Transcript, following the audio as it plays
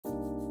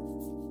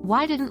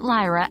Why didn't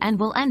Lyra and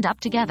Will end up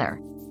together?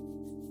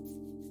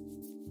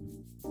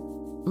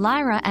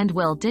 Lyra and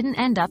Will didn't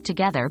end up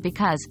together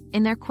because,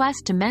 in their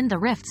quest to mend the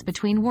rifts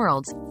between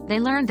worlds, they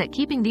learned that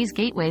keeping these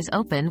gateways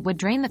open would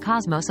drain the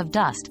cosmos of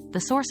dust, the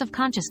source of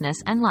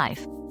consciousness and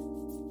life.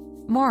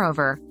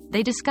 Moreover,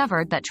 they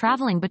discovered that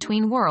traveling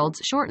between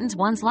worlds shortens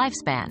one's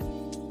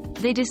lifespan.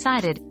 They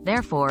decided,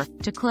 therefore,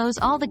 to close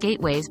all the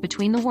gateways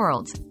between the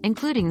worlds,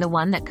 including the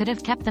one that could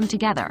have kept them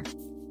together.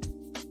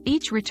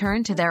 Each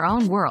returned to their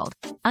own world,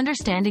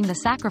 understanding the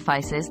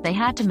sacrifices they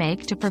had to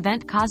make to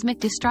prevent cosmic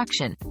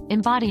destruction,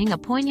 embodying a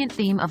poignant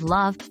theme of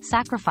love,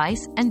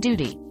 sacrifice, and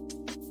duty.